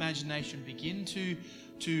with your imagination begin to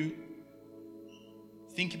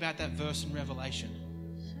think about that verse in Revelation.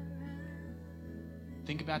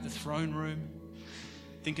 Think about the throne room.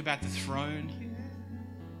 Think about the throne.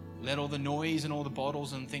 Let all the noise and all the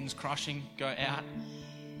bottles and things crushing go out.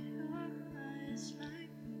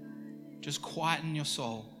 Just quieten your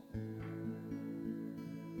soul.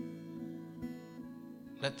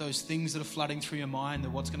 Let those things that are flooding through your mind,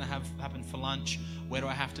 that what's going to happen for lunch, where do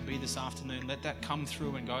I have to be this afternoon, let that come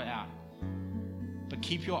through and go out. But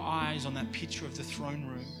keep your eyes on that picture of the throne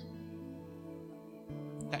room.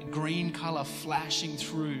 That green color flashing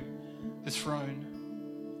through the throne.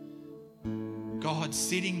 God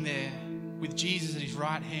sitting there with Jesus at his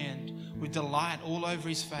right hand, with delight all over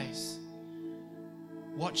his face.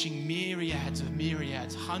 Watching myriads,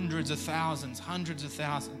 hundreds of thousands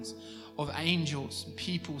of angels and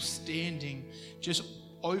people standing, just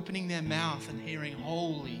opening their mouth and hearing,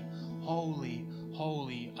 holy, holy,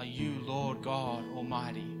 holy are you, Lord God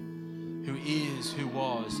Almighty, who is, who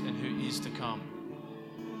was, and who is to come.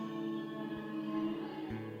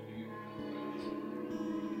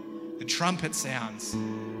 The trumpet sounds.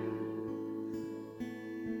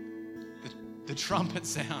 The trumpet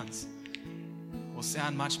sounds will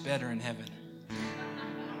sound much better in heaven.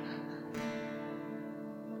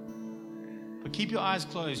 But keep your eyes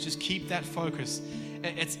closed. Just keep that focus.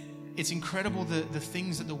 It's incredible the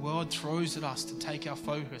things that the world throws at us to take our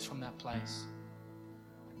focus from that place.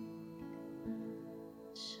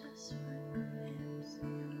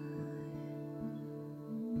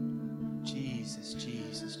 Jesus,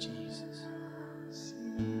 Jesus, Jesus.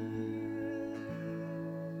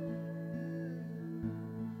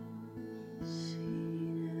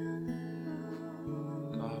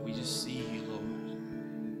 God, we just see you, Lord.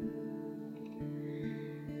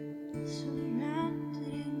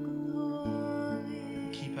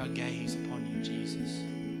 Keep our gaze upon you, Jesus.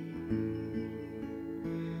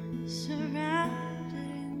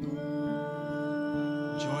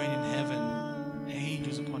 Join in heaven,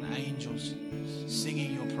 angels upon angels,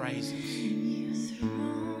 singing your praises.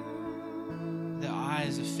 Their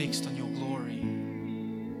eyes are fixed on your glory,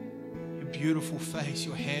 your beautiful face,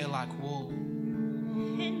 your hair like wool.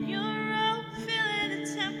 And your robe filling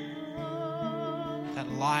the temple. That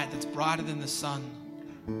light that's brighter than the sun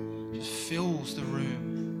just fills the room.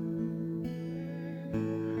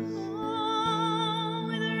 Oh,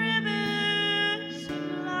 with rivers of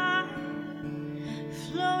life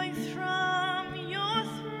flowing from your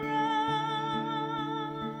throne.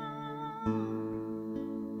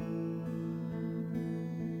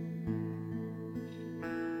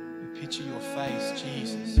 We picture your face,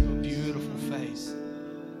 Jesus, your beautiful face.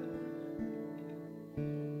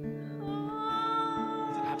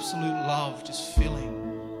 With absolute love just filling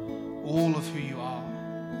all of who you are.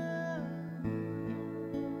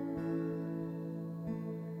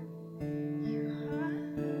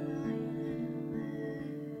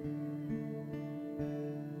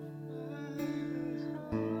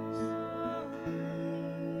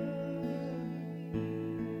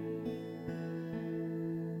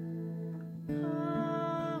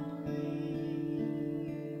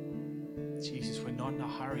 Jesus, we're not in a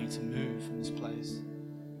hurry to move from this place.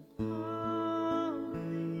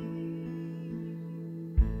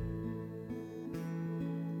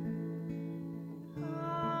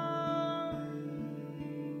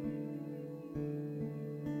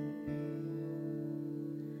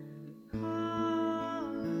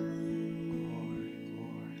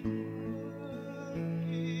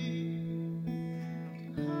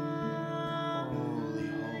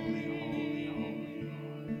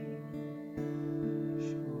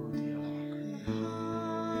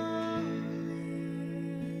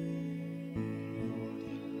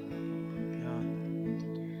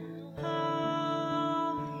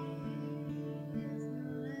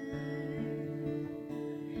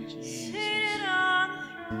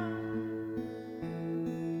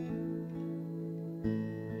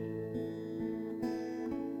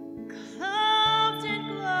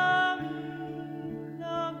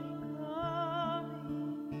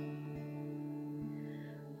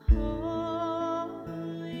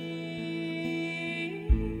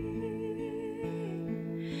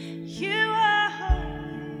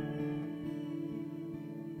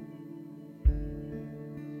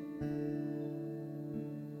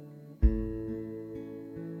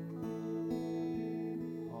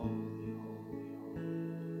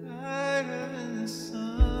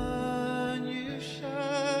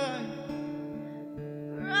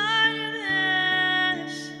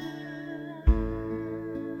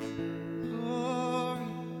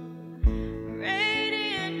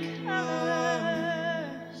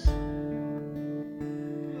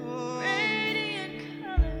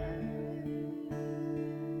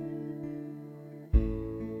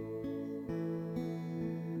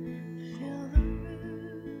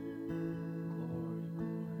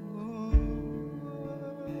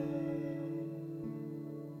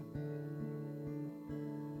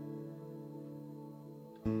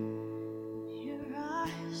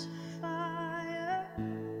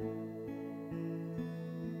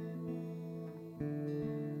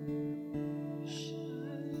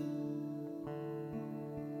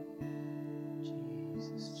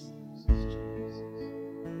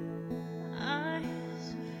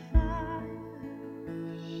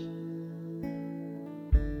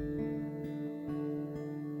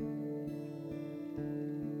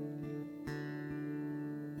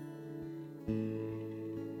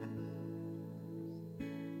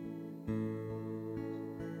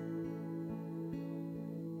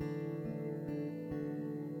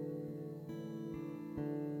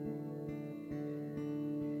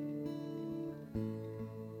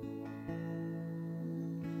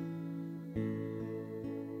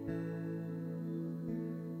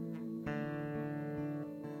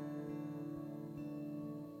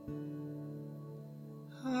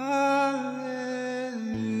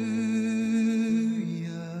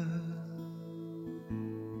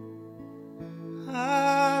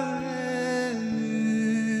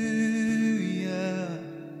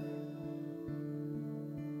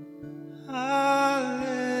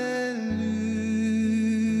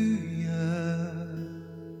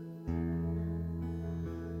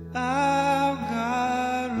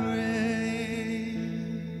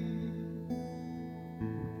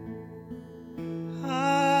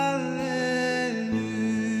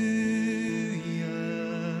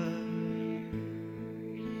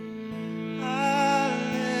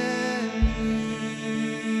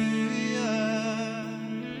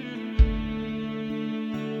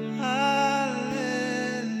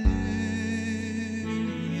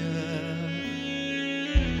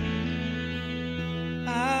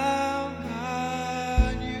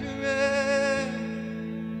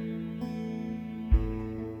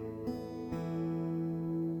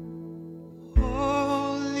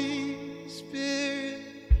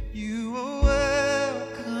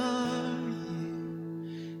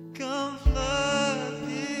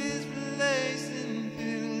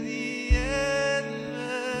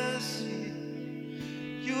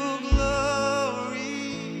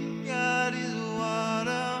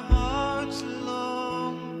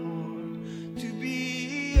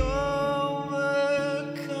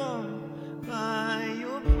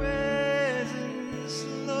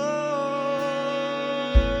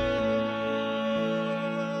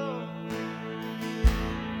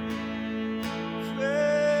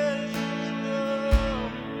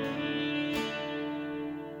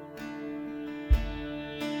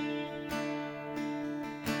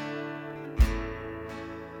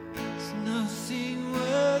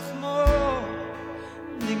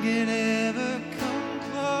 could ever come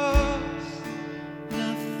close,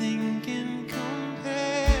 nothing can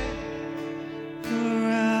compare, for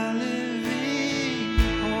our living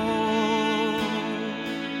hope.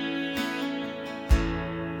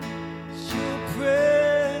 It's your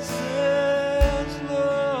presence,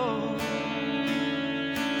 Lord.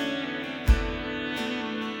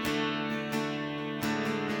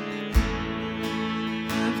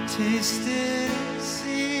 I've tasted and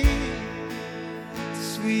seen the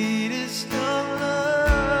sweetest of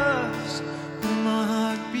loves, when my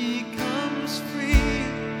heart becomes free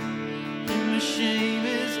and my shame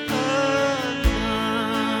is undone.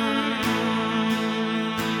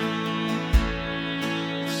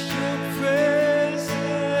 It's your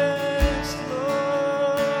presence,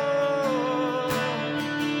 Lord.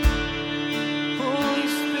 Holy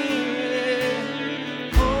Spirit,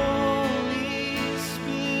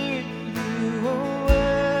 you are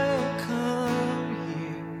welcome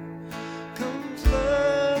here. Come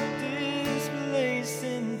flood this place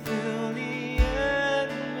and fill the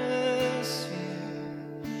atmosphere.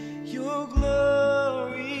 Your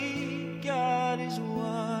glory, God, is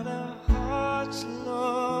what our hearts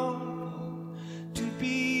long for, to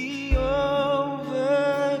be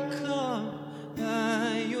overcome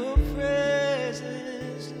by your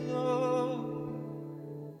presence, Lord.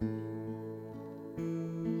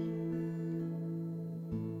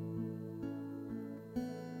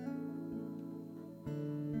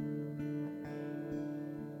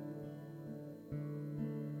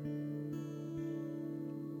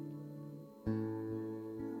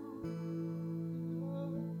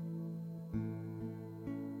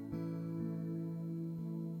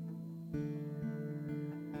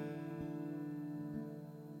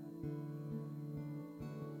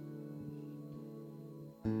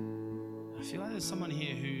 I feel like there's someone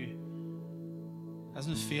here who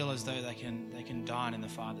doesn't feel as though they can dine in the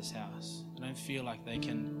Father's house. They don't feel like they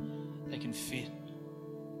can fit.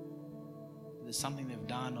 There's something they've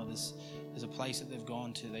done, or there's a place that they've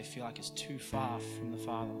gone to. They feel like it's too far from the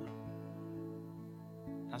Father.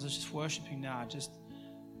 As I was just worshiping now, I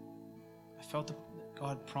felt that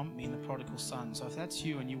God prompt me in the prodigal son. So if that's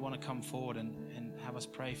you and you want to come forward and have us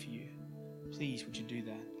pray for you, please would you do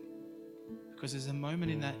that? Because there's a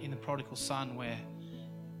moment in the prodigal son where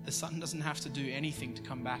the son doesn't have to do anything to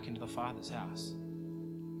come back into the Father's house.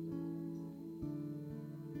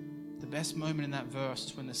 The best moment in that verse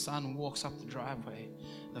is when the son walks up the driveway.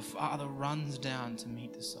 The Father runs down to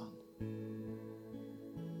meet the son.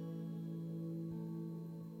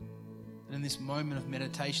 And in this moment of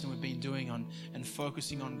meditation that we've been doing on and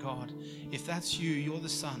focusing on God, if that's you, you're the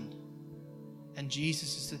son. And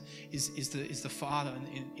Jesus is the Father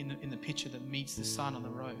in the picture that meets the Son on the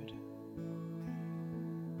road.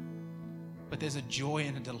 But there's a joy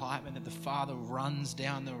and a delightment that the Father runs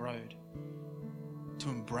down the road to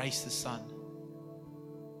embrace the Son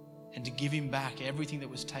and to give him back everything that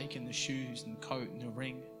was taken, the shoes and the coat and the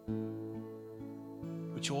ring,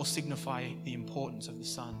 which all signify the importance of the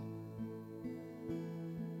Son.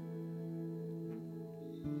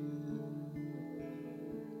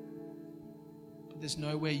 There's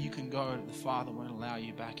nowhere you can go that the Father won't allow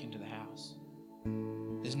you back into the house.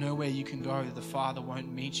 There's nowhere you can go that the Father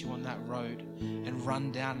won't meet you on that road and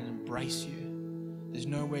run down and embrace you. There's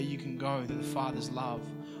nowhere you can go that the Father's love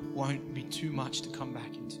won't be too much to come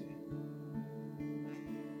back into.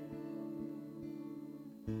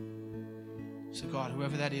 So God,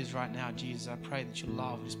 whoever that is right now, Jesus, I pray that your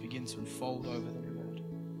love just begins to unfold over them, Lord,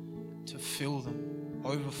 to fill them,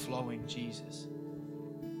 overflowing, Jesus.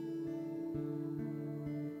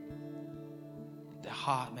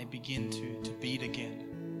 Heart may begin to beat again.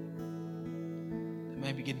 They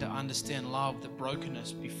may begin to understand love, that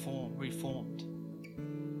brokenness be reformed.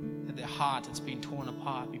 That their heart that's been torn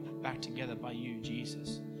apart be put back together by you,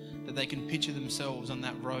 Jesus. That they can picture themselves on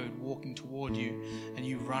that road walking toward you and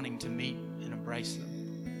you running to meet and embrace them.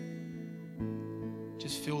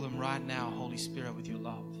 Just fill them right now, Holy Spirit, with your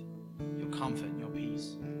love, your comfort and your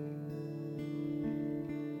peace.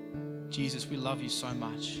 Jesus, we love you so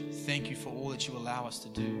much. Thank you for all that you allow us to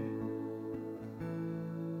do,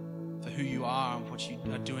 for who you are and what you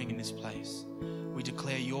are doing in this place. We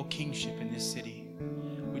declare your kingship in this city.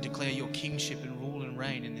 We declare your kingship and rule and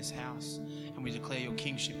reign in this house. And we declare your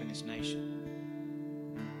kingship in this nation.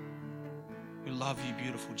 We love you,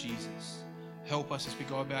 beautiful Jesus. Help us as we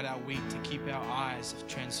go about our week to keep our eyes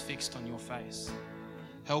transfixed on your face.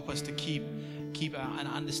 Help us to keep an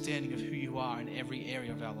understanding of who you are in every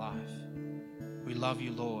area of our life. We love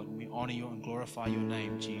you, Lord, and we honor you and glorify your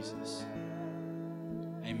name, Jesus.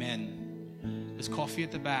 Amen. There's coffee at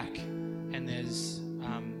the back and there's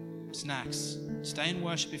snacks. Stay in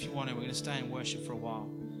worship if you want to. We're going to stay in worship for a while.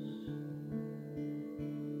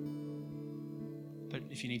 But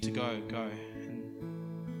if you need to go, go.